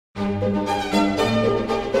Hej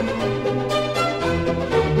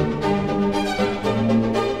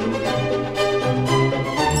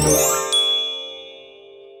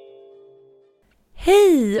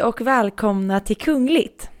och välkomna till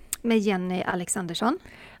Kungligt med Jenny Alexandersson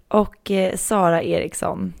och Sara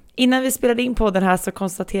Ericsson. Innan vi spelade in podden här så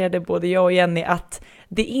konstaterade både jag och Jenny att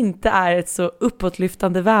det inte är ett så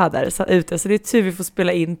uppåtlyftande väder ute, så det är tur vi får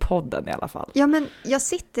spela in podden i alla fall. Ja, men jag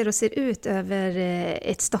sitter och ser ut över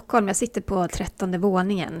ett Stockholm. Jag sitter på 13:e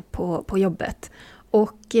våningen på jobbet.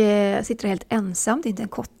 Och sitter helt ensam, det är inte en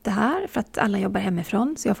kotte här för att alla jobbar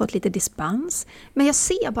hemifrån, så jag har fått lite dispens. Men jag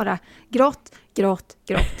ser bara grått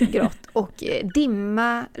och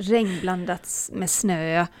dimma, regnblandats med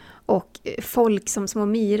snö och folk som små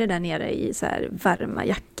myror där nere i så här varma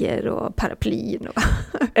jackor och paraplyn. Och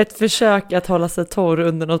ett försök att hålla sig torr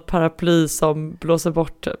under något paraply som blåser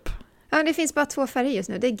bort typ. Ja, det finns bara 2 färger just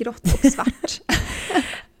nu, det är grått och svart.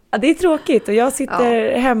 Ja, det är tråkigt och jag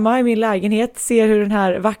sitter hemma i min lägenhet, ser hur den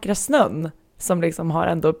här vackra snön som liksom har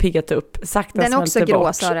ändå piggat upp sakta den är också grå,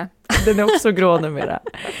 bort. Sara. Den är också grå numera.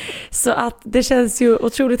 Så att det känns ju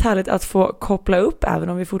otroligt härligt att få koppla upp, även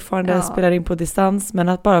om vi fortfarande spelar in på distans, men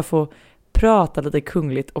att bara få prata lite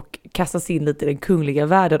kungligt och kasta sig in lite i den kungliga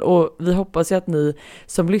världen. Och vi hoppas ju att ni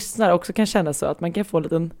som lyssnar också kan känna så att man kan få en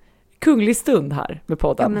liten kunglig stund här med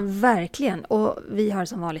podden. Ja, men verkligen. Och vi har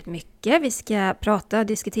som vanligt mycket. Vi ska prata,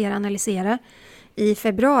 diskutera, analysera. I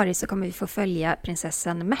februari så kommer vi få följa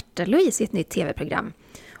prinsessan Märtha Louise i ett nytt tv-program.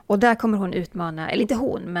 Och där kommer hon utmana, eller inte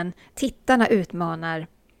hon, men tittarna utmanar.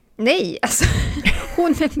 Nej, alltså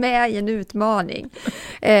hon är med i en utmaning.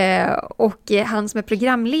 Och han som är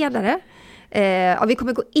programledare, vi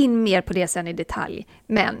kommer gå in mer på det sen i detalj.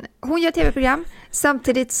 Men hon gör tv-program.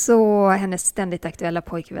 Samtidigt så hennes ständigt aktuella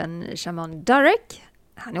pojkvän Shaman Durrek,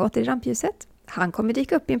 han är åter i rampljuset. Han kommer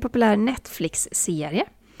dyka upp i en populär Netflix-serie.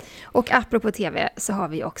 Och apropå tv så har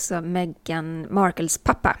vi också Meghan Markles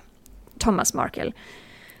pappa, Thomas Markle.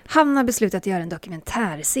 Han har beslutat att göra en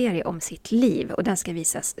dokumentärserie om sitt liv och den ska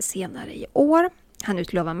visas senare i år. Han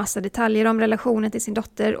utlovar massa detaljer om relationen till sin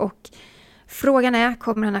dotter och frågan är,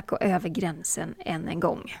 kommer han att gå över gränsen än en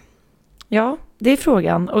gång? Ja, det är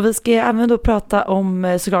frågan. Och vi ska även då prata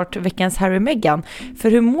om såklart veckans Harry och Meghan.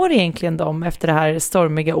 För hur mår egentligen de efter det här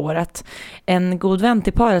stormiga året? En god vän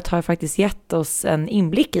till paret har faktiskt gett oss en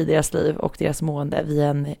inblick i deras liv och deras mående via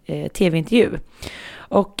en tv-intervju.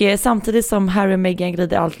 Och samtidigt som Harry och Meghan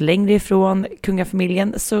glider allt längre ifrån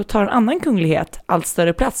kungafamiljen så tar en annan kunglighet allt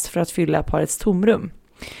större plats för att fylla parets tomrum.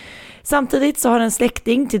 Samtidigt så har en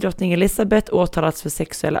släkting till drottning Elizabeth åtalats för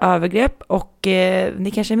sexuella övergrepp och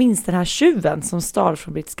ni kanske minns den här tjuven som stal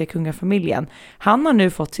från brittiska kungafamiljen. Han har nu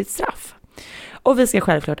fått sitt straff. Och vi ska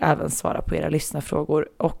självklart även svara på era lyssnarfrågor.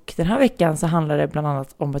 Och den här veckan så handlar det bland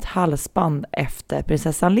annat om ett halsband efter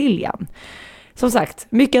prinsessan Lilian. Som sagt,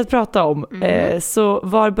 mycket att prata om. Så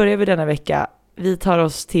var börjar vi denna vecka? Vi tar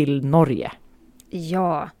oss till Norge.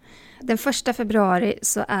 Ja, den 1 februari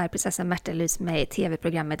så är prinsessan Märtha Louise med i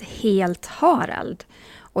tv-programmet Helt Harald.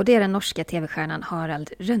 Och det är den norska tv-stjärnan Harald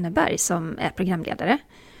Rönneberg som är programledare.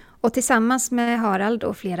 Och tillsammans med Harald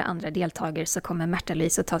och flera andra deltagare så kommer Märtha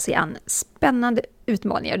Louise att ta sig an spännande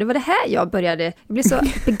utmaningar. Det var det här jag blev så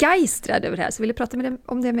begeistrad över det här så jag ville prata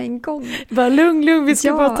om det med en gång. Var lugn, vi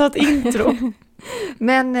ska bara ta ett intro.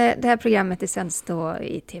 Men det här programmet är sänds då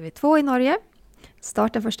i TV2 i Norge.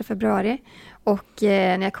 Startar 1 februari. Och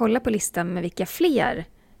när jag kollar på listan med vilka fler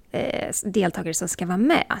deltagare som ska vara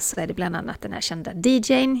med så är det bland annat den här kända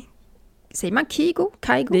DJ:n. Säger man Kygo?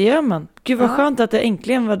 Det gör man. Gud vad skönt att det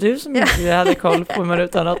äntligen var du som inte hade koll på mig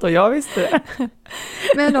utan att och jag visste det.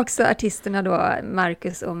 Men också artisterna då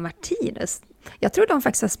Marcus och Martinus. Jag tror de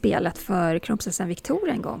faktiskt har spelat för kronprinsessan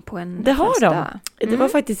Victoria en gång på en Det har de. Det var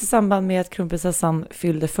faktiskt i samband med att kronprinsessan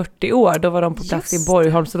fyllde 40 år. Då var de på plats i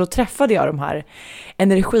Borgholm så då träffade jag de här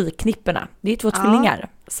energiknipporna. Det är 2 tvillingar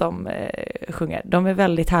som sjunger. De är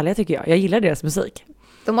väldigt härliga tycker jag. Jag gillar deras musik.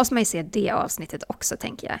 Då måste man ju se det avsnittet också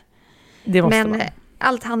tänker jag. Det måste man.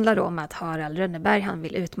 Allt handlar om att Harald Rönneberg han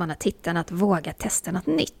vill utmana tittarna att våga testa något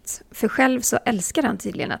nytt. För själv så älskar han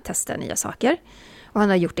tydligen att testa nya saker. Och han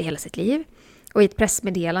har gjort det hela sitt liv. Och i ett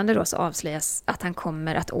pressmeddelande då så avslöjas att han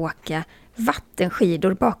kommer att åka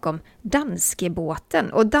vattenskidor bakom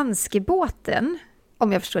Danskebåten. Och Danskebåten,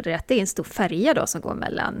 om jag förstår det rätt, det är en stor färja då som går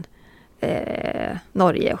mellan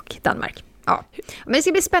Norge och Danmark. Ja. Men det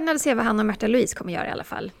ska bli spännande att se vad han och Märtha Louise kommer göra i alla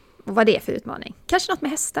fall. Och vad det är för utmaning. Kanske något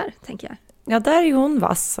med hästar, tänker jag. Ja, där är hon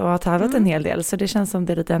vass och har tävlat en hel del. Så det känns som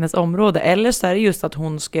det är lite hennes område. Eller så är det just att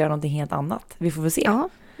hon ska göra någonting helt annat. Vi får väl se. Ja,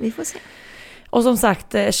 vi får se. Och som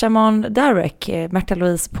sagt, Shaman Durrek, Märtha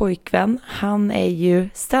Louise pojkvän, han är ju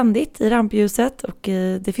ständigt i rampljuset och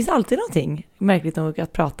det finns alltid någonting märkligt nog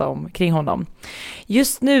att prata om kring honom.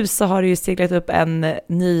 Just nu så har det ju seglat upp en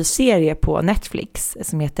ny serie på Netflix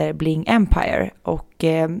som heter Bling Empire, och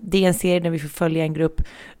det är en serie där vi får följa en grupp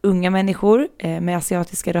unga människor med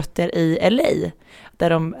asiatiska rötter i LA, där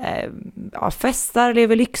de festar,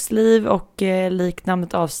 lever lyxliv och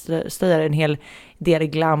liknamnet avslöjar en hel del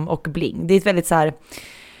glam och bling. Det är ett väldigt så här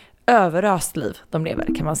överöst liv de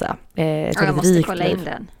lever, kan man säga. Jag måste kolla in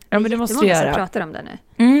den. Ja, men det måste du göra. Som pratar om det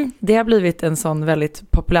nu. Det har blivit en sån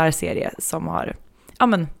väldigt populär serie som har,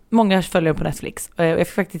 många följer på Netflix. Jag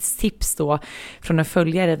fick faktiskt tips då från en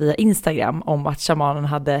följare via Instagram om att shamanen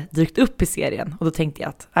hade dykt upp i serien. Och då tänkte jag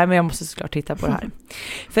att jag måste såklart titta på det här.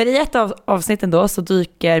 För i ett av avsnitten då så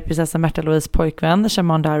dyker prinsessan Märtha Louise pojkvän,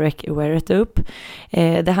 Shaman Durrek, upp.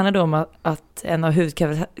 Det handlar då om att en av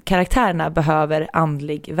huvudkaraktärerna behöver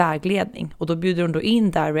andlig vägledning. Och då bjuder hon då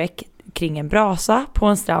in Durrek kring en brasa på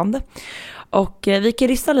en strand. Och vi kan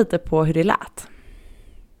lyssna lite på hur det lät.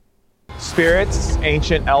 Spirits,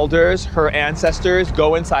 ancient elders, her ancestors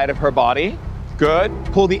go inside of her body. Good.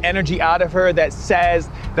 Pull the energy out of her that says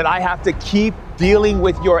that I have to keep dealing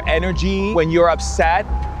with your energy when you're upset.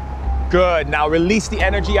 Good. Now release the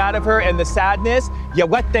energy out of her and the sadness. Ya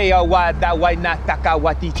wate ya wa da wa na taka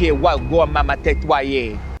watiche wa go mama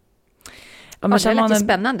tetwaye. Ja, men det lät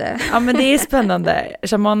spännande. Ja, men det är spännande.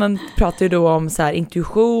 Shamanen pratar ju då om så här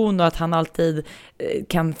intuition och att han alltid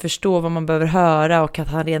kan förstå vad man behöver höra och att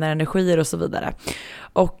han renar energier och så vidare.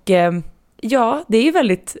 Och det är ju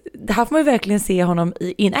väldigt, det här får man ju verkligen se honom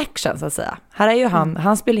in action så att säga. Här är ju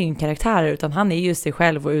han spelar ju ingen karaktär utan han är ju sig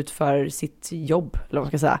själv och utför sitt jobb, eller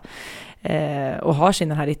vad man ska säga, och har sin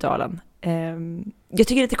den här ritualen. Jag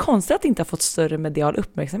tycker det är lite konstigt att det inte har fått större medial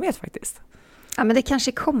uppmärksamhet faktiskt. Ja, men det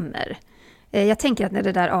kanske kommer. Jag tänker att när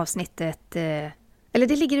det där avsnittet, eller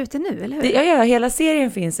det ligger ute nu, eller hur? Ja, hela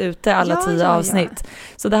serien finns ute, alla 10 avsnitt.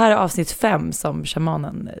 Så det här är avsnitt 5 som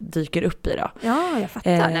shamanen dyker upp i då. Ja, jag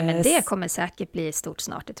fattar. Nej, men det kommer säkert bli stort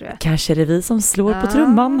snart, det tror jag. Kanske är det vi som slår på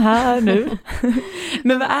trumman här nu.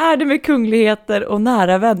 Men vad är det med kungligheter och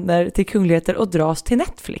nära vänner till kungligheter och dras till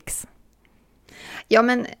Netflix? Ja,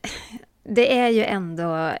 men det är ju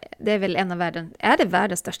ändå, det är väl en av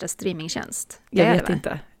världens största streamingtjänst? Jag vet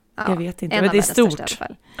inte. Jag vet inte, men det är stort.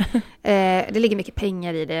 Det ligger mycket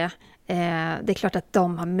pengar i det. Det är klart att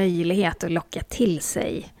de har möjlighet att locka till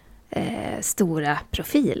sig stora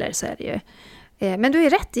profiler, så är det ju. Men du är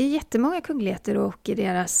rätt, det är jättemånga kungligheter och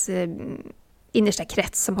deras innersta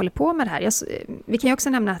krets som håller på med det här. Vi kan ju också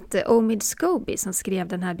nämna att Omid Scobie som skrev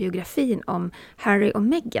den här biografin om Harry och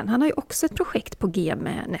Meghan, han har ju också ett projekt på G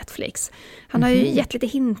med Netflix. Han har ju gett lite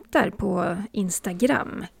hintar på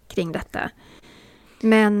Instagram kring detta.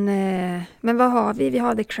 Men vad har vi? Vi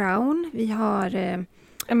har The Crown, vi har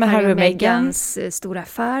Harry och Meghans stora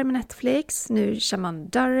affär med Netflix, nu Shaman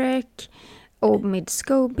Durrek, Omid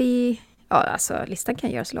Scobie. Ja, alltså listan kan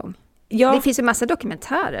göras lång. Ja. Det finns ju massa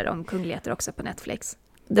dokumentärer om kungligheter också på Netflix.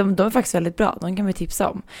 De är faktiskt väldigt bra, de kan vi tipsa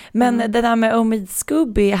om. Men det där med Omid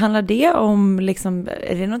Scobie, handlar det om, liksom,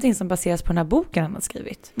 är det någonting som baseras på den här boken han har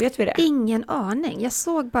skrivit? Vet vi det? Ingen aning. Jag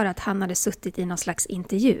såg bara att han hade suttit i någon slags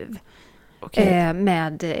intervju.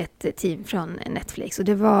 Med ett team från Netflix. Och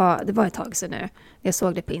det var ett tag sedan nu. Jag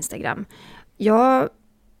såg det på Instagram. Jag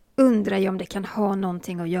undrar ju om det kan ha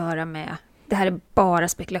någonting att göra med, det här är bara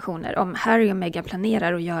spekulationer, om Harry och Meghan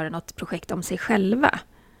planerar att göra något projekt om sig själva.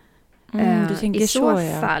 I så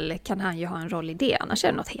fall kan han ju ha en roll i det. Annars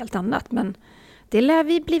är det något helt annat. Men det lär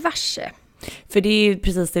vi bli varse. För det är ju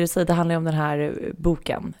precis det du säger, det handlar ju om den här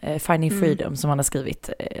boken, Finding Freedom, som han har skrivit.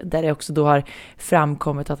 Där det också då har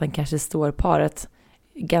framkommit att han kanske står paret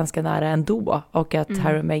ganska nära ändå. Och att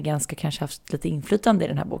Harry och Meghan ska kanske haft lite inflytande i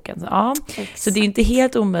den här boken. Så det är ju inte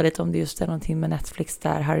helt omöjligt om det just är någonting med Netflix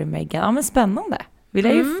där Harry och Meghan. Ja, men spännande. Vill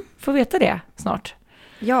jag ju få veta det snart.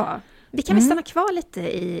 Ja. Vi kan väl stanna kvar lite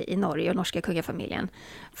i Norge och norska kungafamiljen.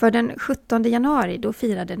 För den 17 januari då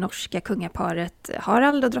firade norska kungaparet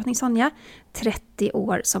Harald och drottning Sonja 30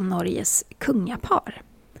 år som Norges kungapar.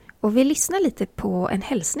 Och vi lyssnar lite på en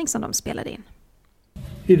hälsning som de spelade in.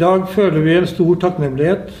 Idag føler vi en stor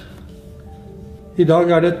takknemlighet.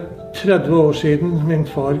 Idag är det 30 år sedan min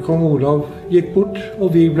far kong Olav gick bort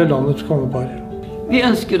och vi blev landets kongepar. Vi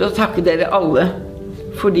önskar att tacka dere alla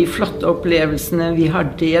för de flotta upplevelserna vi har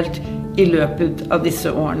delt i løpet av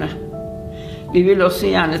disse årene. Vi vill också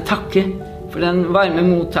gärna tacka för den varme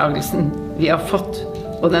mottagelsen vi har fått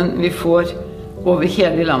och den vi får över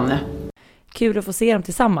hela landet. Kul att få se dem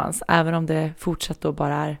tillsammans, även om det fortsatt då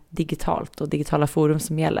bara är digitalt och digitala forum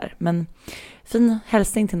som gäller. Men fin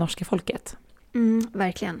hälsning till norska folket.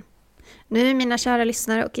 Verkligen. Nu mina kära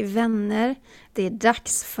lyssnare och vänner, det är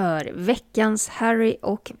dags för veckans Harry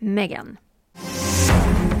och Meghan.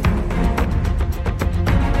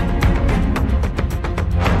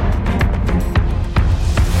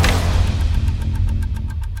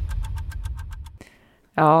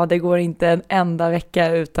 Ja, det går inte en enda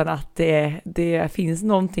vecka utan att det finns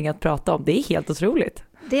någonting att prata om. Det är helt otroligt.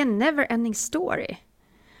 Det är en never-ending story.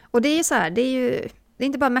 Och det är ju så här, det är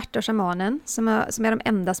inte bara Märtha och Shamanen som är de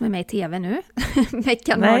enda som är med i tv nu.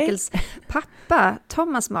 Meghan Markles pappa,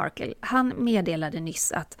 Thomas Markle, han meddelade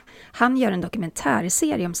nyss att han gör en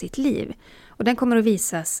dokumentärserie om sitt liv. Och den kommer att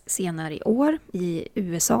visas senare i år i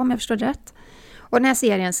USA om jag förstår rätt. Och den här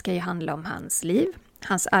serien ska ju handla om hans liv,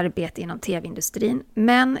 hans arbete inom tv-industrin,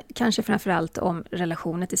 men kanske framförallt om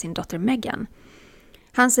relationen till sin dotter Meghan.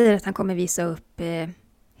 Han säger att han kommer visa upp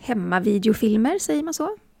hemmavideofilmer, säger man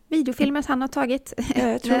så? Videofilmer han har tagit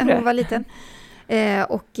när hon var liten.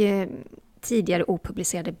 Och tidigare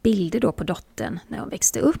opublicerade bilder då på dottern när hon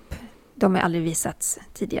växte upp. De har aldrig visats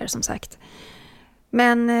tidigare som sagt.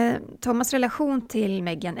 Men Thomas relation till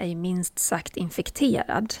Meghan är ju minst sagt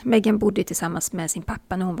infekterad. Meghan bodde tillsammans med sin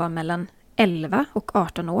pappa när hon var mellan 11 och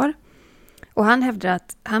 18 år. Och han hävdar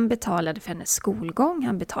att han betalade för hennes skolgång.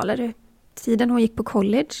 Han betalade tiden hon gick på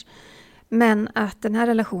college. Men att den här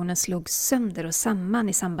relationen slog sönder och samman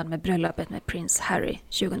i samband med bröllopet med prins Harry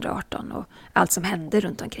 2018 och allt som hände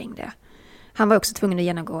runt omkring det. Han var också tvungen att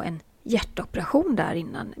genomgå en hjärtoperation där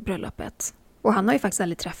innan bröllopet. Och han har ju faktiskt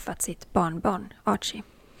aldrig träffat sitt barnbarn Archie.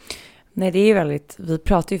 Nej, det är ju väldigt, vi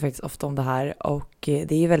pratar ju faktiskt ofta om det här och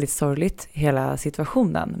det är ju väldigt sorgligt hela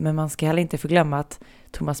situationen. Men man ska heller inte förglömma att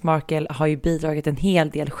Thomas Markle har ju bidragit en hel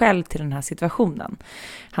del själv till den här situationen.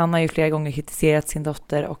 Han har ju flera gånger kritiserat sin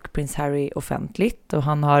dotter och prins Harry offentligt och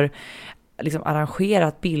han har liksom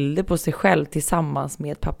arrangerat bilder på sig själv tillsammans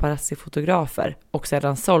med paparazzi-fotografer och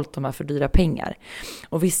sedan sålt de här för dyra pengar.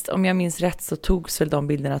 Och visst, om jag minns rätt så togs väl de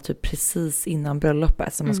bilderna typ precis innan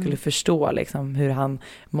bröllopet så man skulle förstå liksom hur han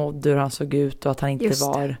mådde, hur han såg ut och att han inte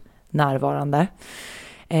var närvarande.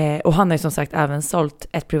 Och han har ju som sagt även sålt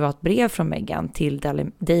ett privat brev från Meghan till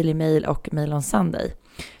Daily Mail och Mail on Sunday.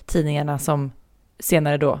 Tidningarna som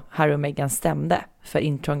senare då Harry och Meghan stämde för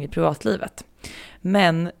intrång i privatlivet.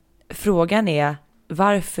 Men frågan är,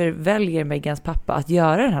 varför väljer Meghans pappa att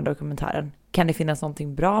göra den här dokumentären? Kan det finnas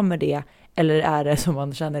någonting bra med det? Eller är det, som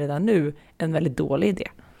man känner redan nu, en väldigt dålig idé?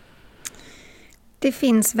 Det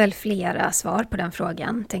finns väl flera svar på den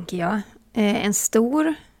frågan, tänker jag. En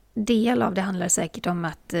stor del av det handlar säkert om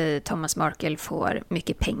att Thomas Markle får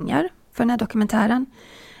mycket pengar för den här dokumentären.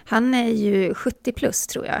 Han är ju 70 plus,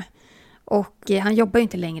 tror jag. Och han jobbar ju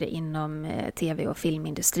inte längre inom tv- och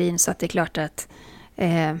filmindustrin, så att det är klart att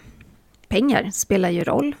pengar spelar ju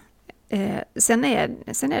roll. Sen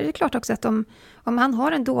är det klart också att om han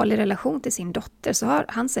har en dålig relation till sin dotter så har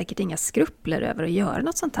han säkert inga skrupler över att göra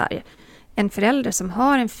något sånt här. En förälder som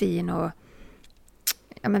har en fin och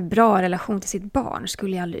bra relation till sitt barn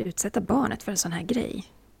skulle ju aldrig utsätta barnet för en sån här grej.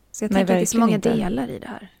 Så jag tänker att det är så många delar i det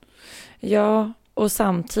här. Ja, och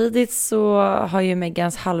samtidigt så har ju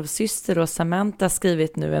Meghans halvsyster och Samantha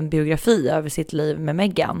skrivit nu en biografi över sitt liv med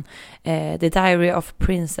Meghan. The Diary of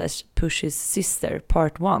Princess Push's Sister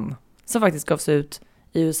Part 1. Som faktiskt gavs ut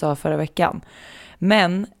i USA förra veckan.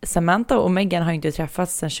 Men Samantha och Meghan har ju inte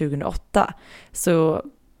träffats sedan 2008. Så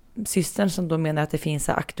systern som då menar att det finns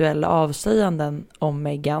aktuella avslöjanden om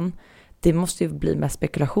Meghan, det måste ju bli mest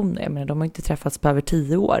spekulationer. Jag menar, de har inte träffats på över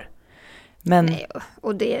 10 år. Men nej,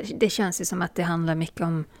 och det känns ju som att det handlar mycket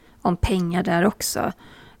om pengar där också.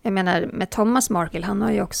 Jag menar, med Thomas Markle, han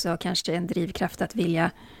har ju också kanske en drivkraft att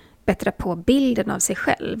vilja bättra på bilden av sig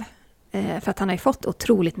själv. För att han har ju fått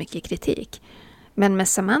otroligt mycket kritik. Men med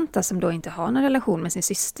Samantha som då inte har någon relation med sin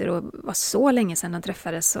syster och var så länge sedan han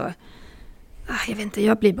träffades så... Jag vet inte,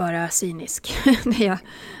 jag blir bara cynisk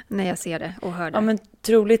när jag ser det och hör det. Ja, men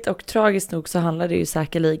troligt och tragiskt nog så handlar det ju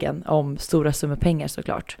säkerligen om stora summor pengar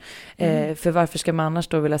såklart. För varför ska man annars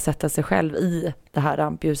då vilja sätta sig själv i det här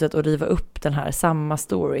rampljuset och riva upp den här samma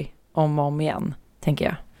story om och om igen, tänker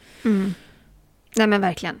jag. Nej men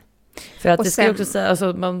verkligen. För att och det ska också säga,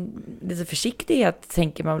 alltså lite försiktighet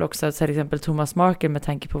tänker man väl också att till exempel Thomas Markle med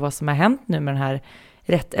tanke på vad som har hänt nu med den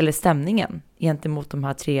här stämningen gentemot de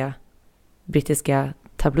här 3 brittiska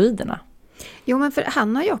tabloiderna. Jo, men för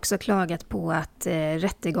han har ju också klagat på att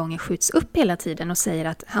rättegången skjuts upp hela tiden och säger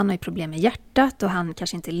att han har ju problem med hjärtat och han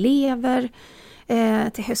kanske inte lever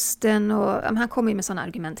till hösten. Och han kommer ju med sådana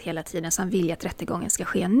argument hela tiden så han vill ju att rättegången ska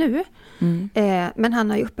ske nu. Men han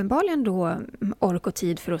har ju uppenbarligen då ork och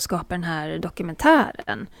tid för att skapa den här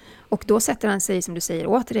dokumentären. Och då sätter han sig, som du säger,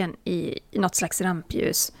 återigen i något slags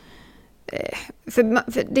rampljus.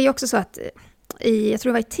 För det är också så att jag tror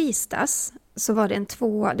det var i tisdags, så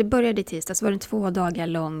var det började i tisdags, så var det en 2 dagar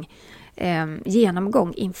lång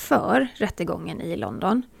genomgång inför rättegången i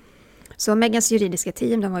London. Så Meghans juridiska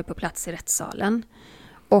team, de var ju på plats i rättssalen.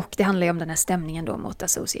 Och det handlar ju om den här stämningen då mot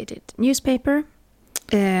Associated Newspaper.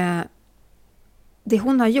 Det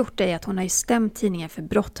hon har gjort är att hon har ju stämt tidningen för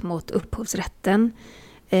brott mot upphovsrätten,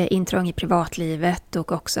 intrång i privatlivet,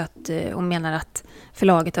 och också att hon menar att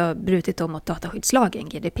förlaget har brutit mot dataskyddslagen,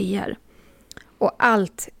 GDPR. Och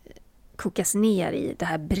allt kokas ner i det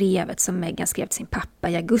här brevet som Meghan skrev till sin pappa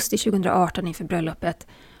i augusti 2018 inför bröllopet,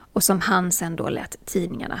 och som han sen då lät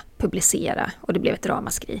tidningarna publicera, och det blev ett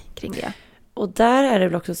ramaskri kring det. Och där är det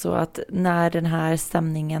väl också så att när den här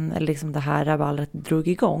stämningen, eller liksom det här raballet drog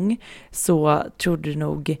igång, så trodde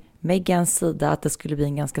nog Meghans sida att det skulle bli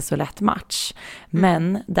en ganska så lätt match.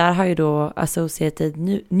 Men där har ju då Associated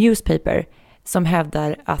Newspaper som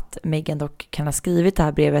hävdar att Meghan dock kan ha skrivit det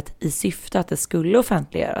här brevet i syfte att det skulle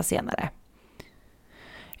offentliggöras senare.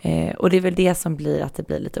 Och det är väl det som blir att det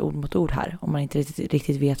blir lite ord mot ord här, om man inte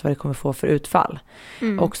riktigt vet vad det kommer få för utfall.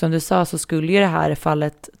 Och som du sa så skulle ju det här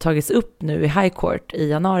fallet tagits upp nu i High Court i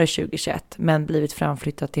januari 2021, men blivit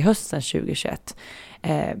framflyttat till hösten 2021.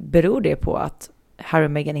 Beror det på att Harry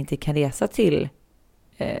och Meghan inte kan resa till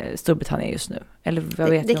Storbritannien just nu? Eller vad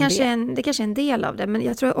vet det kanske är en del av det, men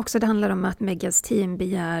jag tror också det handlar om att Meghans team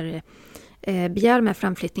begär de här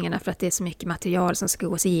framflyttningarna för att det är så mycket material som ska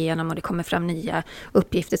gås igenom, och det kommer fram nya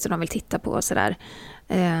uppgifter som de vill titta på och sådär.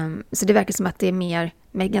 Så det verkar som att det är mer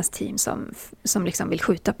Meghans team som liksom vill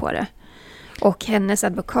skjuta på det. Och hennes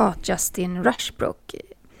advokat Justin Rushbrook,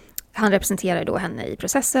 han representerar då henne i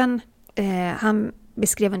processen. Han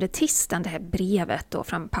beskrev under tisdagen det här brevet då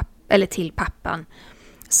till pappan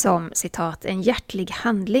som, citat, en hjärtlig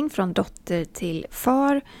handling från dotter till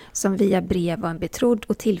far som via brev var en betrodd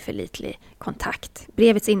och tillförlitlig kontakt.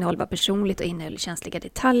 Brevets innehåll var personligt och innehöll känsliga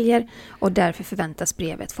detaljer, och därför förväntas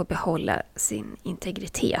brevet få behålla sin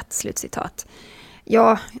integritet, slutcitat.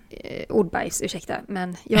 Ja, ordbajs, ursäkta,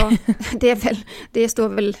 men ja, det står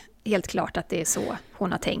väl helt klart att det är så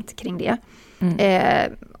hon har tänkt kring det.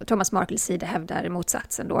 Thomas Markles sida hävdar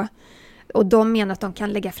motsatsen då. Och de menar att de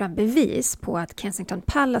kan lägga fram bevis på att Kensington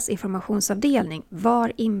Palace informationsavdelning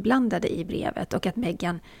var inblandade i brevet, och att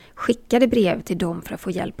Meghan skickade brev till dem för att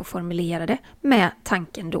få hjälp att formulera det, med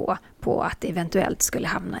tanken då på att det eventuellt skulle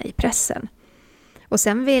hamna i pressen. Och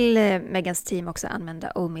sen vill Meghans team också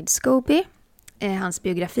använda Omid Scobie, hans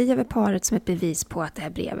biografi över paret, som ett bevis på att det här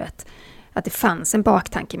brevet, att det fanns en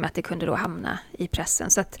baktanke med att det kunde då hamna i pressen.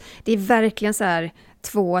 Så att det är verkligen så här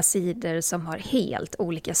 2 sidor som har helt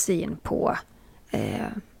olika syn på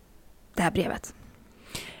det här brevet.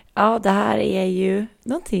 Ja, det här är ju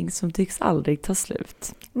någonting som tycks aldrig ta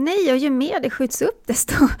slut. Nej, och ju mer det skjuts upp,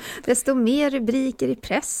 desto mer rubriker i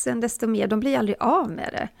pressen, desto mer, de blir aldrig av med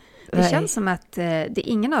det. Det känns som att det är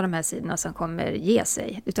ingen av de här sidorna som kommer ge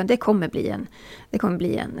sig, utan det kommer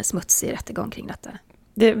bli en smutsig rättegång kring detta.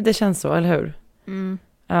 Det känns så, eller hur?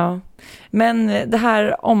 Ja. Men det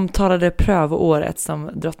här omtalade prövoåret som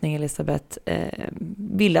drottning Elizabeth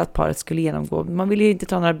ville att paret skulle genomgå. Man ville ju inte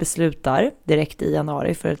ta några beslut där direkt i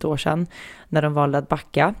januari för ett år sedan, när de valde att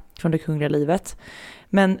backa från det kungliga livet.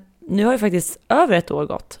 Men nu har ju faktiskt över ett år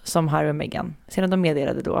gått som Harry och Meghan, sedan de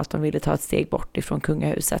meddelade då att de ville ta ett steg bort ifrån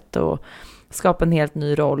kungahuset och skapa en helt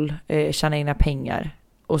ny roll, tjäna egna pengar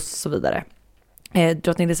och så vidare.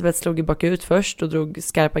 Drottning Elizabeth slog ju bakut först och drog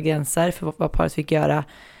skarpa gränser för vad paret fick göra.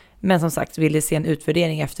 Men som sagt ville se en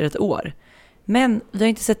utvärdering efter ett år. Men vi har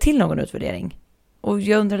inte sett till någon utvärdering. Och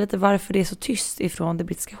jag undrar lite varför det är så tyst ifrån det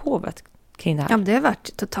brittiska hovet kring det här. Ja, det har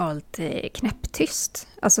varit totalt knäpptyst.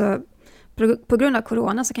 Alltså på grund av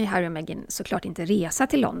corona så kan ju Harry och Meghan såklart inte resa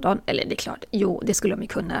till London. Eller det är klart, jo det skulle de ju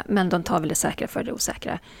kunna. Men de tar väl det säkra för det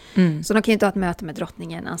osäkra. Så de kan ju inte ha ett möte med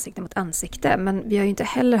drottningen ansikte mot ansikte. Men vi har ju inte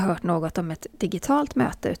heller hört något om ett digitalt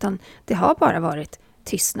möte. Utan det har bara varit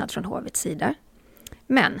tystnad från hovets sida.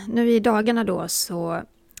 Men nu i dagarna då så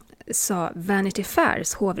sa Vanity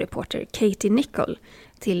Fairs hovreporter Katie Nicholl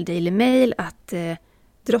till Daily Mail att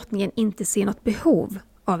drottningen inte ser något behov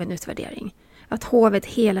av en utvärdering. Att hovet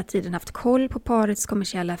hela tiden haft koll på parets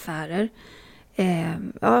kommersiella affärer.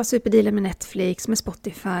 Superdealen med Netflix, med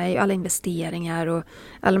Spotify, alla investeringar och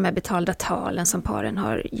alla de här betalda talen som paren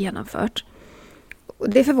har genomfört. Och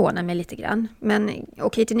det förvånar mig lite grann.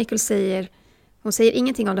 Och Katie Nicholl säger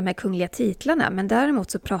ingenting om de här kungliga titlarna, men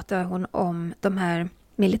däremot så pratar hon om de här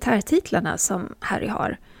militärtitlarna som Harry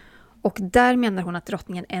har. Och där menar hon att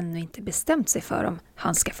drottningen ännu inte bestämt sig för om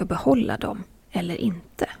han ska få behålla dem eller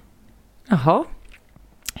inte. Jaha.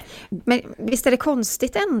 Men visst är det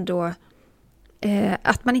konstigt ändå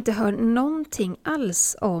att man inte hör någonting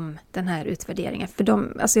alls om den här utvärderingen.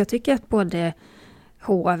 För jag tycker att både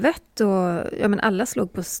hovet och alla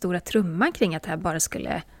slog på stora trumman kring att det här bara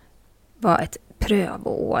skulle vara ett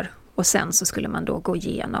prövoår. Och sen så skulle man då gå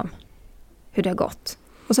igenom hur det har gått.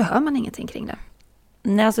 Och så hör man ingenting kring det.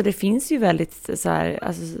 Nej, alltså det finns ju väldigt så här,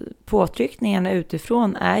 alltså påtryckningarna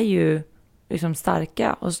utifrån är ju liksom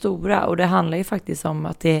starka och stora. Och det handlar ju faktiskt om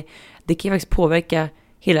att det kan ju faktiskt påverka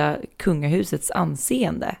hela kungahusets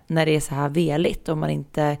anseende när det är så här veligt. Om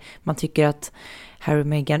man tycker att Harry och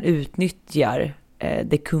Meghan utnyttjar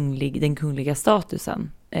den kungliga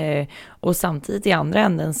statusen. Och samtidigt i andra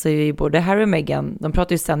änden så är ju både Harry och Meghan, de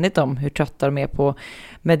pratar ju ständigt om hur trötta de är på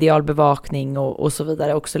medial bevakning och så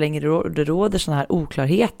vidare. Och så länge det råder sådana här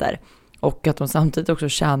oklarheter och att de samtidigt också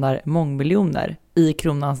tjänar mångmiljoner i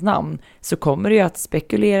kronans namn, så kommer det ju att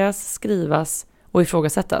spekuleras, skrivas och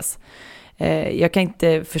ifrågasättas. Jag kan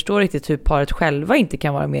inte förstå riktigt hur paret själva inte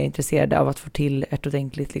kan vara mer intresserade av att få till ett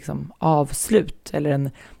ordentligt liksom avslut eller en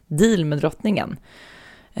deal med drottningen.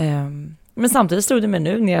 Men samtidigt slog det mig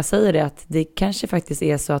nu när jag säger det att det kanske faktiskt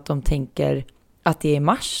är så att de tänker att det är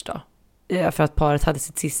mars då. För att paret hade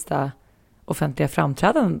sitt sista offentliga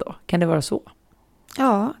framträdande då. Kan det vara så?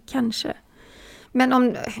 Ja, kanske.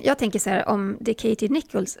 Men jag tänker så här, om det Katie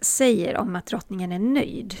Nichols säger om att drottningen är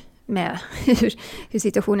nöjd med hur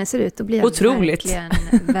situationen ser ut, då blir jag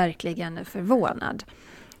verkligen förvånad.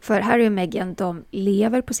 För Harry och Meghan, de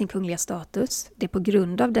lever på sin kungliga status. Det är på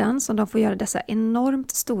grund av den som de får göra dessa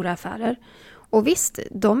enormt stora affärer. Och visst,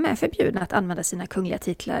 de är förbjudna att använda sina kungliga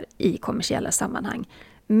titlar i kommersiella sammanhang.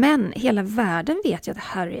 Men hela världen vet ju att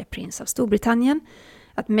Harry är prins av Storbritannien,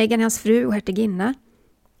 att Meghan är hans fru och hertiginna.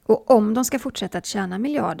 Och om de ska fortsätta att tjäna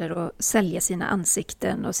miljarder och sälja sina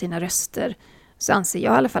ansikten och sina röster, så anser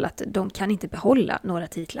jag i alla fall att de kan inte behålla några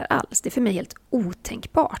titlar alls. Det är för mig helt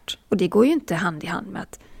otänkbart. Och det går ju inte hand i hand med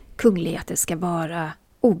att kungligheter ska vara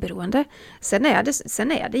oberoende. Sen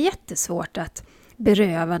är det jättesvårt att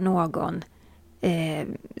beröva någon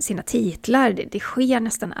sina titlar. Det sker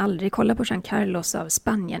nästan aldrig. Kolla på Jean Carlos av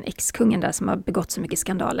Spanien, ex-kungen där som har begått så mycket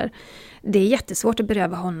skandaler. Det är jättesvårt att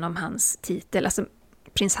beröva honom hans titel. Alltså,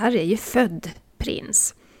 prins Harry är ju född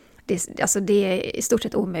prins. Det är i stort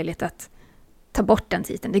sett omöjligt att ta bort den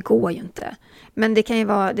titeln. Det går ju inte. Men det kan ju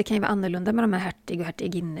vara annorlunda med de här hertig- och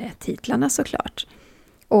hertiginne-titlarna såklart.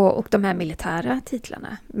 Och de här militära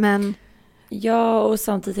titlarna. Men ja, och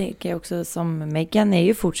samtidigt tänker jag också som Meghan är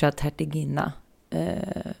ju fortsatt hertiginna.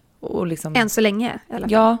 Och liksom, än så länge i alla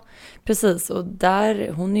fall. Ja, precis. Och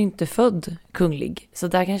hon är ju inte född kunglig. Så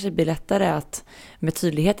där kanske det blir lättare att med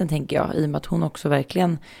tydligheten, tänker jag, i och med att hon också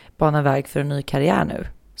verkligen banar väg för en ny karriär nu.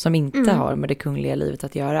 Som inte har med det kungliga livet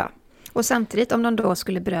att göra. Och samtidigt, om de då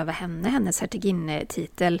skulle beröva hennes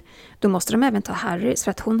hertiginnetitel, då måste de även ta Harrys,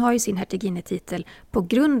 för att hon har ju sin hertiginnetitel på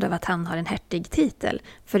grund av att han har en hertigtitel.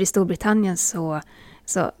 För i Storbritannien så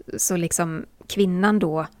liksom kvinnan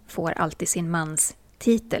då får alltid sin mans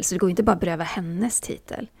titel, så det går inte bara beröva hennes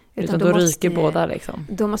titel. Utan då ryker båda liksom.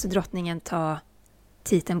 Då måste drottningen ta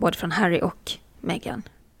titeln både från Harry och Meghan.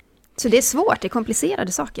 Så det är svårt, det är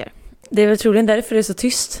komplicerade saker. Det är väl troligen därför det är så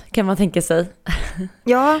tyst, kan man tänka sig.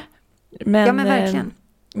 Ja, men verkligen.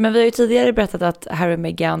 Men vi har ju tidigare berättat att Harry och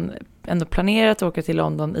Meghan ändå planerat att åka till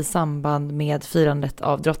London i samband med firandet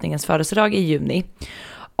av drottningens födelsedag i juni.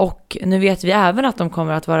 Och nu vet vi även att de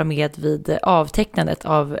kommer att vara med vid avtecknandet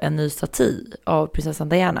av en ny staty av prinsessan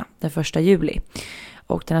Diana den 1 juli.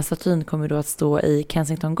 Och den här statyn kommer då att stå i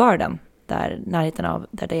Kensington Garden, närheten av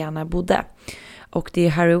där Diana bodde. Och det är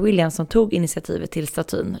Harry och William som tog initiativet till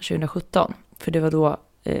statyn 2017. För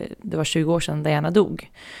det var 20 år sedan Diana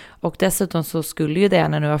dog. Och dessutom så skulle ju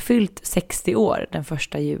Diana nu ha fyllt 60 år den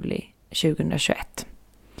 1 juli 2021.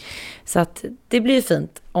 Så att det blir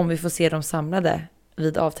fint om vi får se dem samlade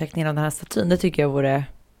vid avteckningen av den här statyn. Det tycker jag vore...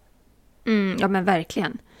 ja, men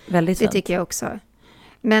verkligen. Väldigt fint. Det tycker jag också.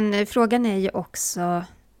 Men frågan är ju också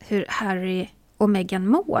hur Harry och Meghan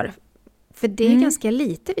mår. För det är ganska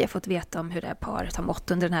lite vi har fått veta om hur det här paret har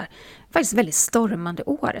mått under den här faktiskt väldigt stormande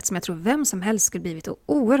året, som jag tror vem som helst skulle blivit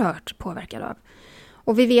oerhört påverkad av.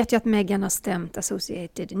 Och vi vet ju att Meghan har stämt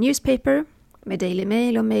Associated Newspaper med Daily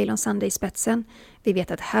Mail och Mail on Sunday i spetsen. Vi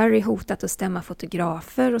vet att Harry hotat att stämma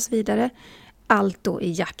fotografer och så vidare. Allt då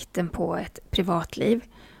i jakten på ett privatliv.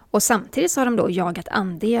 Och samtidigt så har de då jagat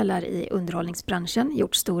andelar i underhållningsbranschen,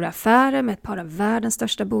 gjort stora affärer med ett par av världens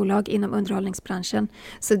största bolag inom underhållningsbranschen.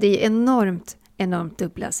 Så det är enormt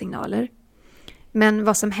dubbla signaler. Men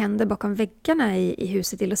vad som händer bakom väggarna i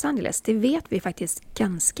huset i Los Angeles, det vet vi faktiskt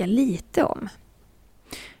ganska lite om.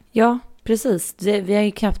 Ja, Precis, vi har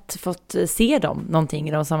ju knappt fått se dem någonting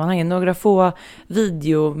i de sammanhangen. Några få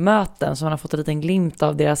videomöten som man har fått en liten glimt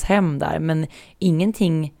av deras hem där, men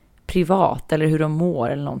ingenting privat eller hur de mår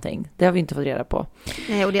eller någonting. Det har vi inte fått reda på.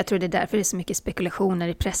 Nej, och jag tror det är därför det är så mycket spekulationer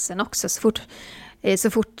i pressen också. Så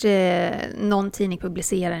fort någon tidning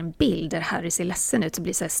publicerar en bild där Harry ser ledsen ut så blir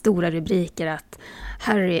det så här stora rubriker att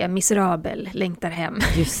Harry är miserabel, längtar hem.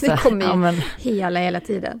 Just det kommer ju hela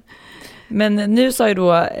tiden. Men nu sa ju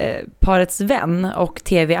då parets vän och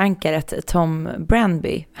tv-ankaret Tom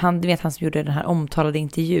Brandby, han som gjorde den här omtalade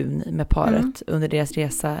intervjun med paret under deras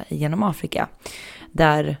resa genom Afrika,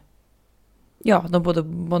 där de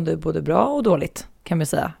både bra och dåligt kan man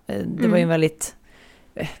säga. Det var ju en väldigt,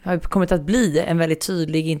 har kommit att bli en väldigt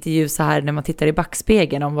tydlig intervju så här när man tittar i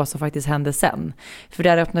backspegeln om vad som faktiskt hände sen. För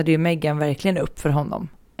där öppnade ju Meghan verkligen upp för honom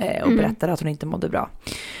och berättade att hon inte mådde bra.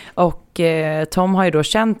 Och Tom har ju då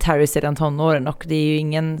känt Harry sedan tonåren, och det är ju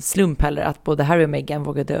ingen slump heller att både Harry och Meghan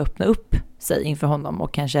vågade öppna upp sig inför honom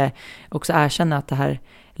och kanske också erkänna att det här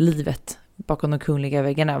livet bakom de kungliga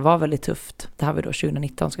väggarna var väldigt tufft. Det här var då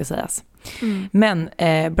 2019 ska sägas. Men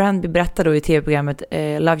Brandby berättade då i tv-programmet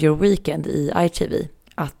Love Your Weekend i ITV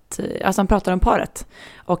att han pratar om paret,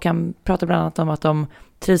 och han pratar bland annat om att de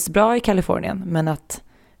trivs bra i Kalifornien, men att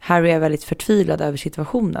Harry är väldigt förtvivlad över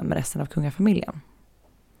situationen med resten av kungafamiljen.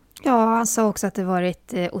 Ja, han sa också att det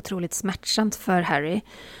varit otroligt smärtsamt för Harry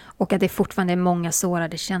och att det fortfarande är många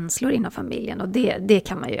sårade känslor inom familjen, och det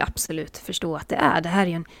kan man ju absolut förstå att det är. Det här är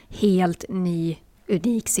ju en helt ny,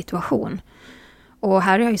 unik situation. Och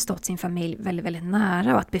Harry har ju stått sin familj väldigt, väldigt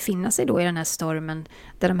nära, och att befinna sig då i den här stormen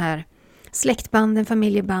där de här släktbanden,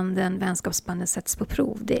 familjebanden, vänskapsbanden sätts på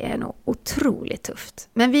prov, det är nog otroligt tufft.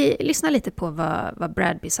 Men vi lyssnar lite på vad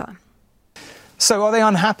Bradby sa. So are they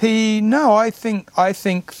unhappy? No, I think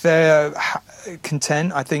they're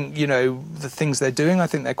content. I think, the things they're doing, I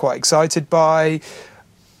think they're quite excited by.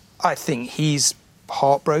 I think he's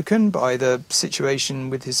heartbroken by the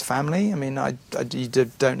situation with his family. I mean, you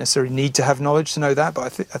don't necessarily need to have knowledge to know that,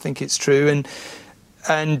 but I think it's true.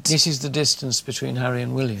 And this is the distance between Harry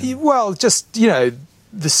and William. Well, just,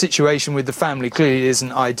 the situation with the family clearly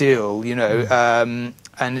isn't ideal,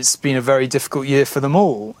 and it's been a very difficult year for them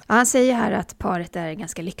all. Han säger här att paret är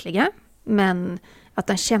ganska lyckliga, men att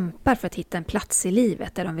de kämpar för att hitta en plats i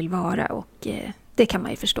livet där de vill vara, och det kan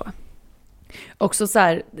man ju förstå. Också så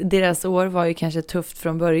här, deras år var ju kanske tufft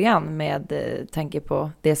från början med tanke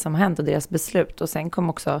på det som hänt och deras beslut. Och sen kom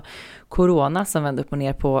också corona som vände upp och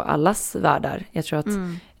ner på allas världar. Jag tror att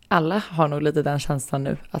alla har nog lite den känslan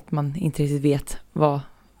nu, att man inte riktigt vet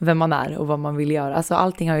vem man är och vad man vill göra. Alltså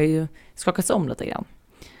allting har ju skakats om lite grann.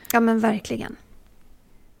 Ja, men verkligen.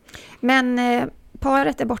 Men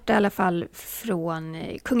paret är borta i alla fall från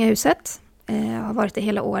kungahuset. Har varit det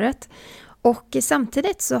hela året. Och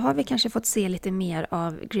samtidigt så har vi kanske fått se lite mer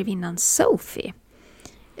av grevinnan Sophie.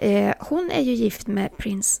 Hon är ju gift med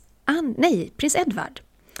prins Edward,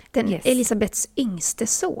 den Elisabeths yngste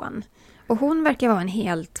son. Och hon verkar vara en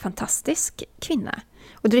helt fantastisk kvinna.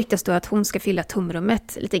 Och det ryktas då att hon ska fylla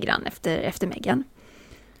tomrummet lite grann efter Meghan.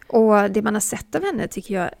 Och det man har sett av henne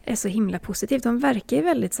tycker jag är så himla positivt. Hon verkar ju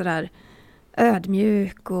väldigt sådär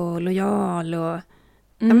ödmjuk och lojal och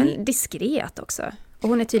men diskret också. Och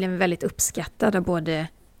hon är tydligen väldigt uppskattad av både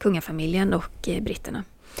kungafamiljen och britterna.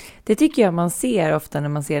 Det tycker jag man ser ofta när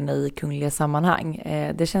man ser henne i kungliga sammanhang.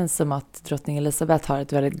 Det känns som att drottning Elizabeth har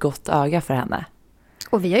ett väldigt gott öga för henne.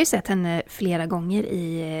 Och vi har ju sett henne flera gånger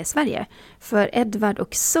i Sverige. För Edward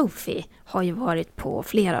och Sophie har ju varit på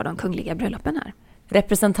flera av de kungliga bröllopen här.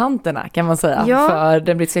 Representanterna kan man säga för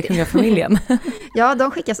den brittiska kungafamiljen. Ja,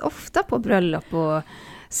 de skickas ofta på bröllop och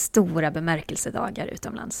stora bemärkelsedagar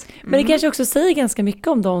utomlands. Men det kanske också säger ganska mycket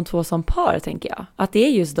om de två som par, tänker jag. Att det är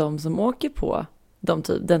just de som åker på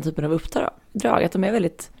den typen av uppdrag. Att de är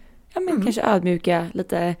väldigt, kanske ödmjuka,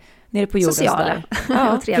 lite nere på jorden. Sociala.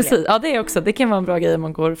 Ja, precis. Ja, det är också. Det kan vara en bra grej om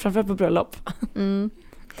man går framförallt på bröllop.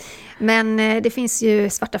 Men det finns ju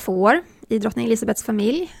svarta får i drottning Elisabeths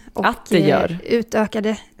familj. Och att det gör.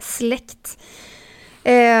 Utökade släkt.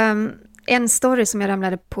 En story som jag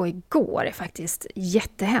ramlade på igår är faktiskt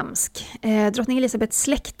jättehemsk. Drottning Elisabeths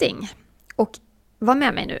släkting. Och var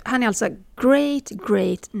med mig nu. Han är alltså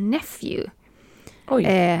great nephew. Oj.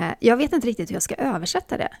 Jag vet inte riktigt hur jag ska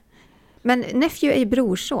översätta det. Men nephew är ju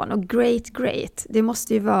brorson och great. Det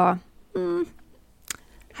måste ju vara...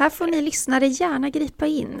 Här får ni lyssnare gärna gripa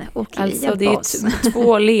in och alltså det är oss.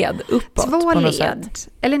 2 led uppåt. 2 led.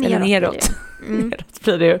 Eller neråt. Neråt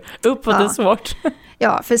blir det ju. Uppåt är svårt.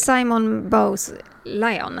 Ja, för Simon Bowes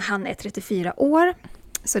Lyon, han är 34 år.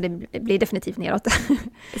 Så det blir definitivt neråt.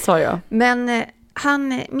 Sa jag. Men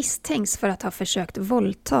Han misstänks för att ha försökt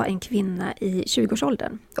våldta en kvinna i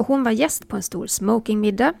 20-årsåldern. Och hon var gäst på en stor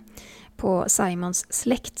smokingmiddag på Simons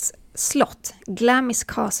släkts slott, Glamis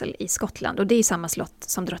Castle i Skottland. Och det är samma slott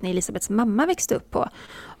som drottning Elisabeths mamma växte upp på.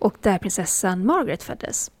 Och där prinsessan Margaret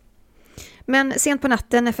föddes. Men sent på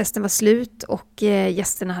natten när festen var slut och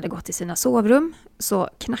gästerna hade gått till sina sovrum så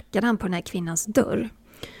knackade han på den här kvinnans dörr.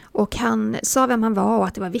 Och han sa vem han var och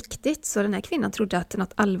att det var viktigt, så den här kvinnan trodde att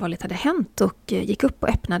något allvarligt hade hänt och gick upp och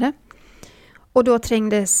öppnade. Och då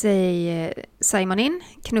trängde sig Simon in,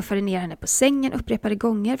 knuffade ner henne på sängen upprepade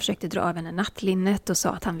gånger, försökte dra av henne nattlinnet och sa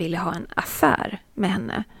att han ville ha en affär med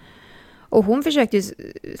henne. Och hon försökte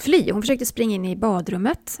fly, hon försökte springa in i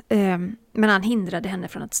badrummet, men han hindrade henne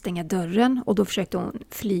från att stänga dörren och då försökte hon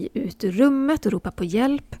fly ut ur rummet och ropa på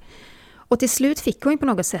hjälp. Och till slut fick hon på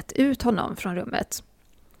något sätt ut honom från rummet.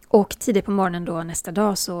 Och tidigt på morgonen då nästa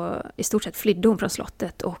dag så i stort sett flydde hon från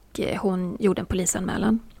slottet och hon gjorde en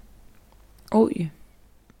polisanmälan. Oj.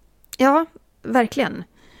 Ja, verkligen.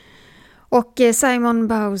 Och Simon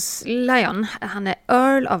Bowes-Lyon, han är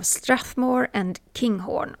Earl of Strathmore and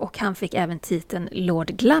Kinghorn och han fick även titeln Lord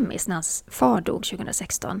Glamis när hans far dog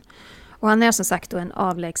 2016. Och han är som sagt då en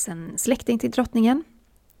avlägsen släkting till drottningen.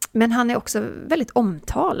 Men han är också väldigt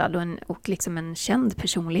omtalad och liksom en känd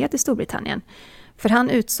personlighet i Storbritannien. För han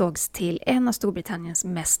utsågs till en av Storbritanniens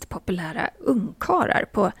mest populära ungkarlar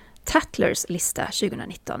på Tattlers lista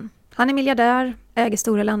 2019. Han är miljardär, äger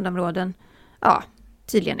stora landområden. Ja,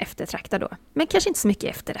 tydligen eftertraktad då. Men kanske inte så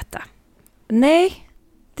mycket efter detta. Nej,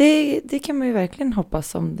 det kan man ju verkligen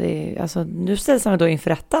hoppas om det. Alltså, nu ställs han då inför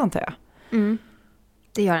rätta, antar jag. Mm,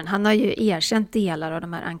 det gör han. Han har ju erkänt delar av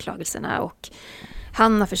de här anklagelserna och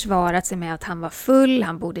han har försvarat sig med att han var full,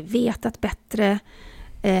 han borde vetat bättre.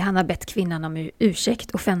 Han har bett kvinnan om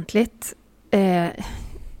ursäkt offentligt.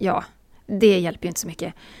 Ja, det hjälper ju inte så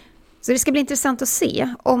mycket. Så det ska bli intressant att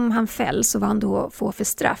se om han fälls och vad han då får för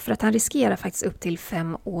straff. För att han riskerar faktiskt upp till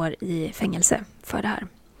 5 år i fängelse för det här.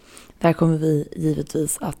 Det här kommer vi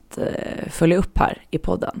givetvis att följa upp här i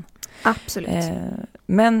podden. Absolut.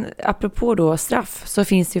 Men apropå då straff så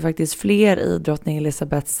finns det ju faktiskt fler i drottning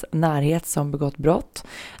Elisabeths närhet som begått brott.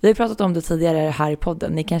 Vi har pratat om det tidigare här i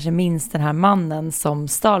podden. Ni kanske minns den här mannen som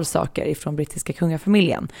stal saker ifrån brittiska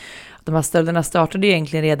kungafamiljen. De här stölderna startade ju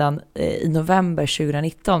egentligen redan i november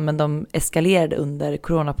 2019 men de eskalerade under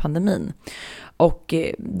coronapandemin. Och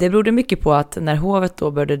det berodde mycket på att när hovet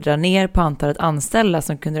då började dra ner på antalet anställda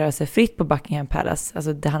som kunde röra sig fritt på Buckingham Palace,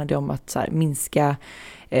 alltså det handlade om att så här, minska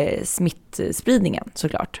smittspridningen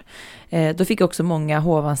såklart. Då fick också många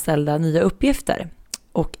hovanställda nya uppgifter.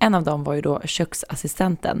 Och en av dem var ju då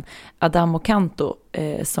köksassistenten Adamo Canto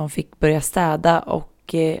som fick börja städa och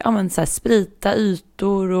så här, sprita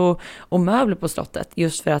ytor och möbler på slottet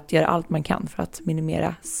just för att göra allt man kan för att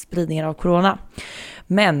minimera spridningen av corona.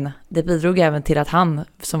 Men det bidrog även till att han,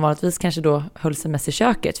 som vanligtvis kanske då höll sig mest i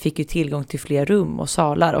köket, fick ju tillgång till fler rum och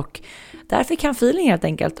salar och där fick han feeling helt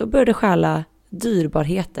enkelt och började stjäla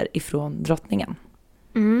dyrbarheter ifrån drottningen.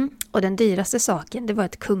 Och den dyraste saken, det var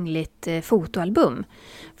ett kungligt fotoalbum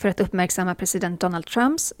för att uppmärksamma president Donald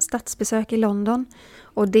Trumps statsbesök i London.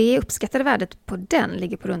 Och det uppskattade värdet på den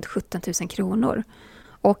ligger på runt 17 000 kronor.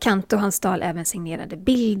 Och Canto han stal även signerade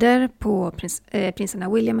bilder på prinsarna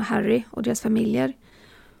William och Harry och deras familjer.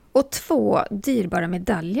 Och 2 dyrbara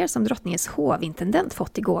medaljer som drottningens hovintendent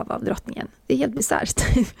fått i gåva av drottningen. Det är helt bisarrt.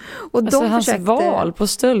 Och alltså hans val på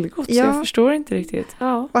stöldgods, ja. Jag förstår inte riktigt.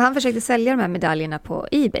 Ja. Och han försökte sälja de här medaljerna på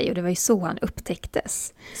eBay och det var ju så han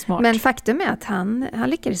upptäcktes. Smart. Men faktum är att han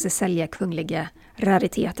lyckades sälja kungliga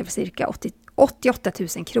rariteter för cirka 88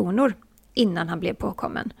 000 kronor innan han blev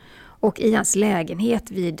påkommen. Och i hans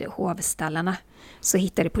lägenhet vid hovstallarna så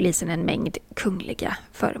hittade polisen en mängd kungliga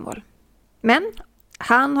föremål. Men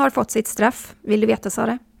han har fått sitt straff. Vill du veta,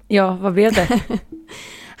 Sara? Ja, vad blev det?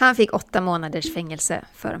 Han fick 8 månaders fängelse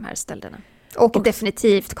för de här stölderna. Och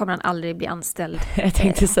definitivt kommer han aldrig bli anställd jag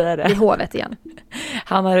tänkte säga det. I hovet igen.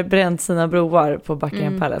 Han har bränt sina broar på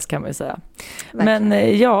Buckingham Palace kan man ju säga. Verkligen.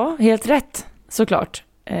 Men ja, helt rätt såklart.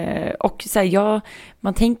 Och så här,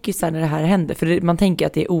 man tänker ju så här när det här händer, för man tänker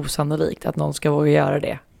att det är osannolikt att någon ska våga göra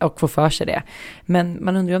det och få för sig det. Men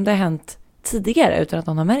man undrar om det har hänt tidigare utan att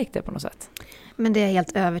någon har märkt det på något sätt. Men det är jag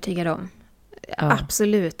helt övertygad om. Ja.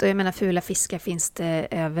 Absolut. Och jag menar, fula fiskar finns det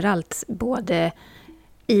överallt. Både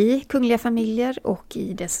i kungliga familjer och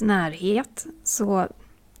i dess närhet. Så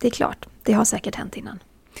det är klart, det har säkert hänt innan.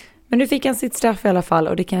 Men nu fick han sitt straff i alla fall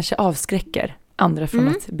och det kanske avskräcker andra från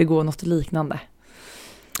att begå något liknande.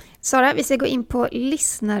 Sara, vi ska gå in på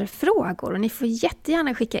lyssnarfrågor och ni får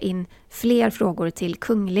jättegärna skicka in fler frågor till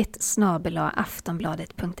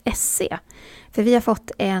kungligt@aftonbladet.se. För vi har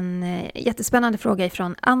fått en jättespännande fråga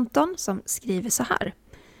ifrån Anton som skriver så här.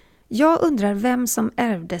 Jag undrar vem som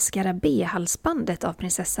ärvde skarabéhalsbandet av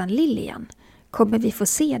prinsessan Lilian. Kommer vi få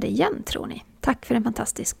se det igen, tror ni? Tack för en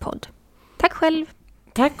fantastisk podd. Tack själv.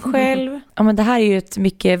 Tack själv. Ja, men det här är ju ett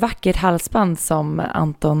mycket vackert halsband som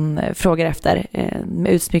Anton frågar efter.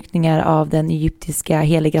 Med utsmyckningar av den egyptiska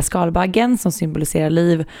heliga skalbaggen som symboliserar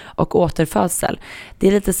liv och återfödsel. Det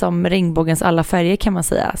är lite som regnbågens alla färger kan man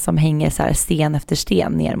säga. Som hänger så här sten efter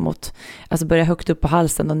sten ner mot, alltså börjar högt upp på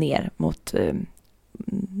halsen och ner mot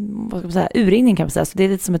vad ska man säga, urringning kan man säga. Så det är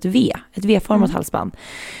lite som ett V-format halsband.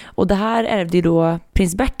 Och det här ärvde ju då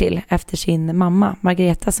prins Bertil efter sin mamma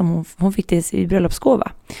Margareta som hon fick det i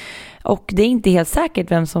bröllopsgåva. Och det är inte helt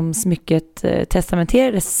säkert vem som smycket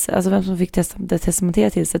testamenterades, alltså vem som fick testamentera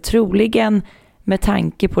till sig. Troligen med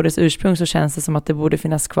tanke på dess ursprung så känns det som att det borde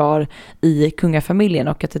finnas kvar i kungafamiljen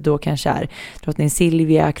och att det då kanske är drottning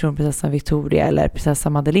Silvia, kronprinsessan Victoria eller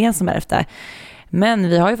prinsessan Madeleine som är efter. Men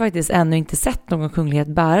vi har ju faktiskt ännu inte sett någon kunglighet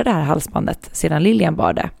bära det här halsbandet sedan Lilian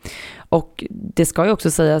bar det. Och det ska ju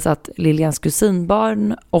också sägas att Lilians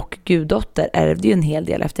kusinbarn och guddotter ärvde ju en hel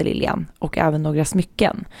del efter Lilian och även några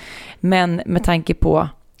smycken. Men med tanke på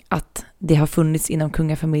att det har funnits inom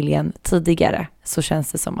kungafamiljen tidigare så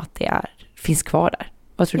känns det som att det finns kvar där.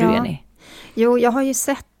 Vad tror du, Jenny? Jo, jag har ju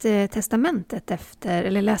sett testamentet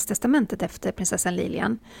eller läst testamentet efter prinsessan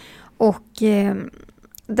Lilian. Och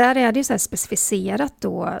där är det ju så här specificerat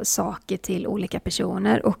då saker till olika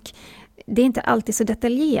personer och det är inte alltid så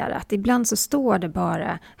detaljerat. Ibland så står det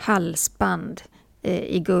bara halsband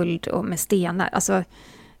i guld och med stenar. Alltså,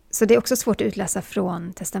 så det är också svårt att utläsa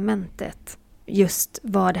från testamentet just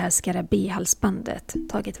vad det här skarabéhalsbandet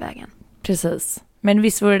tagit vägen. Precis. Men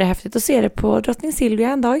visst vore det häftigt att se det på drottning Silvia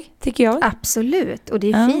en dag, tycker jag. Absolut, och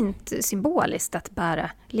det är fint symboliskt att bära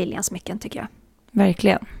Lilians smycken tycker jag.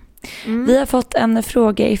 Verkligen. Vi har fått en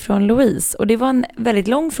fråga ifrån Louise och det var en väldigt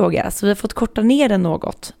lång fråga så vi har fått korta ner den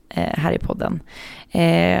något här i podden.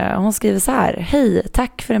 Hon skriver så här: Hej,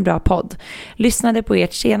 tack för en bra podd. Lyssnade på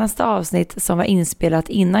ert senaste avsnitt som var inspelat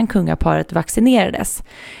innan kungaparet vaccinerades,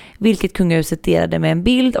 vilket kungahuset delade med en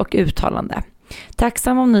bild och uttalande.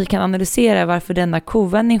 Tacksam om ni kan analysera varför denna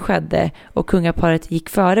kovändning skedde och kungaparet gick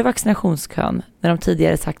före vaccinationskön när de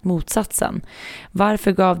tidigare sagt motsatsen.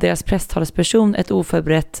 Varför gav deras presstalesperson ett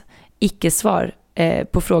oförberett icke-svar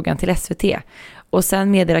på frågan till SVT och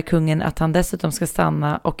sen meddelar kungen att han dessutom ska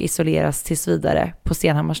stanna och isoleras tills vidare på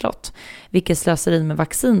Stenhammars slott. Vilket slöseri med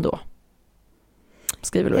vaccin då?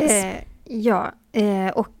 Skriver Louise.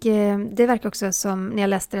 Och det verkar också som när jag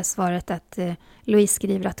läste det svaret att Louise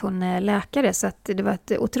skriver att hon är läkare så att det var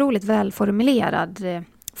ett otroligt välformulerad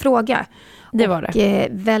fråga. Det var det. Och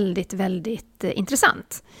väldigt, väldigt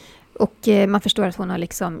intressant. Och man förstår att hon har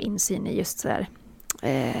liksom insyn i just så här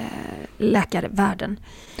läkarvärlden.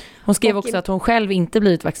 Hon skrev också att hon själv inte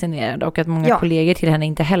blivit vaccinerad och att många kollegor till henne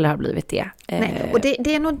inte heller har blivit det. Nej, och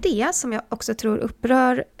det är nog det som jag också tror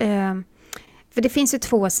upprör. För det finns ju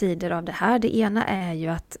två sidor av det här. Det ena är ju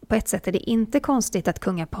att på ett sätt är det inte konstigt att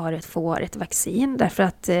kungaparet får ett vaccin. Därför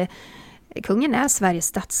att kungen är Sveriges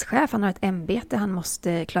statschef. Han har ett ämbete han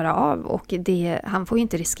måste klara av. Och han får ju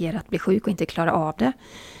inte riskera att bli sjuk och inte klara av det.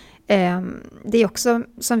 Det är också,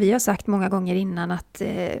 som vi har sagt många gånger innan, att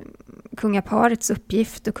kungaparets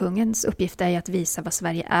uppgift och kungens uppgift är att visa vad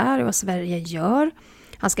Sverige är och vad Sverige gör.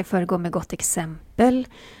 Han ska föregå med gott exempel.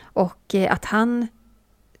 Och att han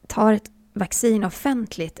tar ett vaccin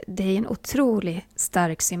offentligt, det är en otroligt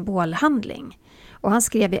stark symbolhandling. Och han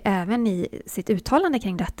skrev ju även i sitt uttalande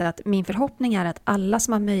kring detta att min förhoppning är att alla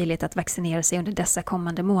som har möjlighet att vaccinera sig under dessa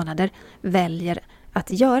kommande månader väljer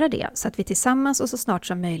att göra det. Så att vi tillsammans och så snart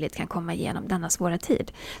som möjligt kan komma igenom denna svåra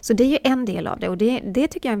tid. Så det är ju en del av det och det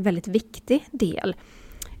tycker jag är en väldigt viktig del.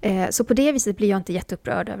 Så på det viset blir jag inte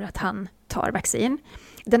jätteupprörd över att han tar vaccin.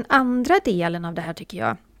 Den andra delen av det här tycker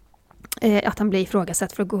jag att han blir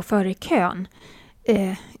ifrågasatt för att gå före i kön.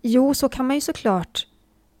 Jo, så kan man ju såklart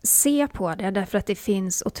se på det därför att det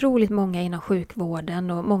finns otroligt många inom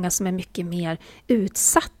sjukvården och många som är mycket mer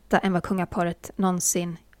utsatta än vad kungaparet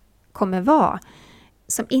någonsin kommer vara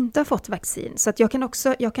som inte har fått vaccin. Så att jag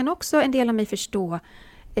kan också en del av mig förstå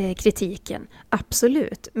kritiken,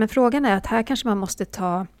 absolut. Men frågan är att här kanske man måste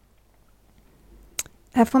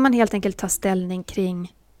här får man helt enkelt ta ställning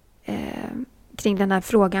kring den här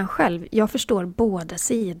frågan själv. Jag förstår båda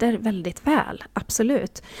sidor väldigt väl,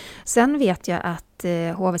 absolut. Sen vet jag att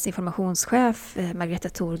hovets informationschef Margareta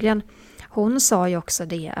Thorgren, hon sa ju också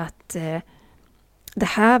det att det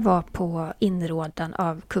här var på inrådan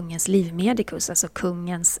av kungens livmedikus, alltså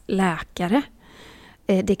kungens läkare.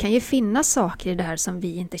 Det kan ju finnas saker i det här som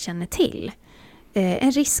vi inte känner till.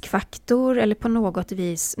 En riskfaktor eller på något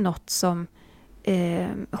vis något som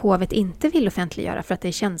hovet inte vill offentliggöra för att det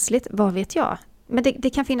är känsligt, vad vet jag. Men det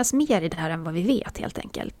kan finnas mer i det här än vad vi vet helt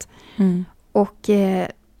enkelt. Och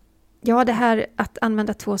det här att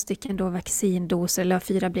använda 2 stycken då vaccindoser, eller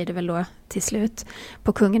 4 blir det väl då till slut,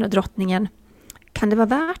 på kungen och drottningen. Kan det vara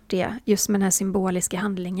värt det, just med den här symboliska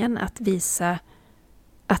handlingen, att visa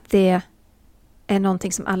att det är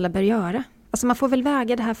någonting som alla bör göra? Alltså man får väl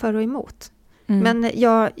väga det här för och emot. Men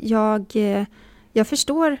jag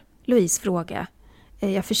förstår Louise fråga.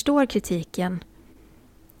 Jag förstår kritiken.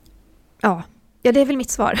 Ja, det är väl mitt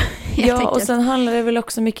svar. Ja, och sen handlar det väl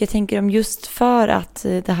också mycket, jag tänker, om just för att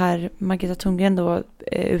det här Margareta Thorngren då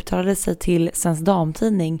uttalade sig till Svensk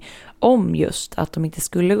Damtidning om just att de inte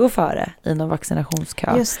skulle gå före i någon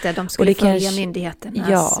vaccinationskö. Just det, de skulle följa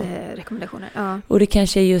myndigheternas rekommendationer. Ja. Och det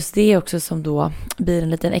kanske är just det också som då blir en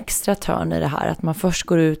liten extra törn i det här, att man först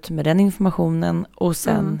går ut med den informationen och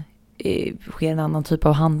sen sker en annan typ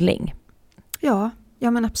av handling. Ja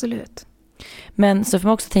men absolut. Men så får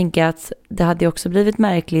man också tänka att det hade också blivit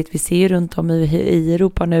märkligt. Vi ser ju runt om i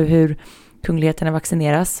Europa nu hur kungligheterna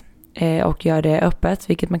vaccineras och gör det öppet,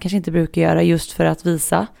 vilket man kanske inte brukar göra, just för att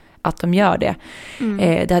visa att de gör det.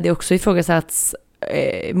 Det hade också ifrågasatts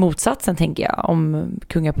motsatsen, tänker jag, om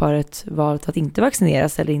kungaparet valt att inte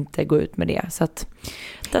vaccineras eller inte gå ut med det. Så att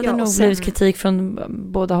det hade nog blivit kritik från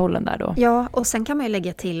båda hållen där då. Ja, och sen kan man ju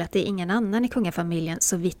lägga till att det är ingen annan i kungafamiljen,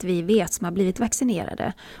 så vitt vi vet, som har blivit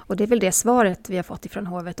vaccinerade. Och det är väl det svaret vi har fått ifrån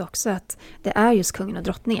hovet också, att det är just kungen och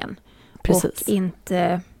drottningen. Precis. Och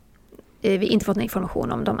vi har inte fått någon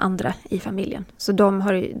information om de andra i familjen. Så de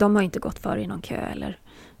har inte gått före i någon kö eller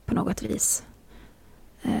på något vis.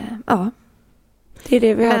 Det är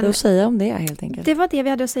det vi hade att säga om det, helt enkelt. Det var det vi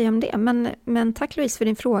hade att säga om det. Men tack Louise för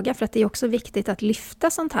din fråga, för att det är också viktigt att lyfta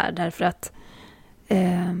sånt här, därför att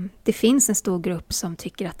det finns en stor grupp som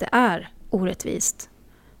tycker att det är orättvist.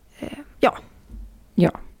 Ja.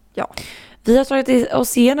 Vi har tagit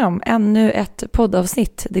oss igenom ännu ett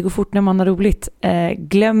poddavsnitt. Det går fort när man har roligt.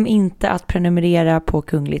 Glöm inte att prenumerera på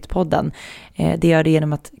Kungligt-podden. Det gör det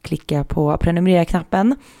genom att klicka på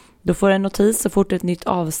prenumerera-knappen. Då får du en notis så fort ett nytt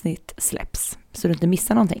avsnitt släpps, så du inte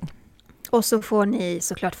missar någonting. Och så får ni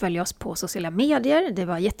såklart följa oss på sociala medier. Det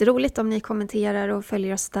var jätteroligt om ni kommenterar och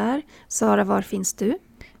följer oss där. Sara, var finns du?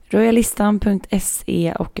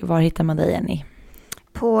 Royalistan.se, och var hittar man dig, Jenny?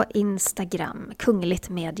 På Instagram, Kungligt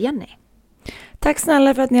med Jenny. Tack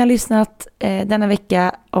snälla för att ni har lyssnat denna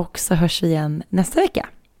vecka, och så hörs vi igen nästa vecka.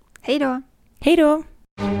 Hej då! Hej då!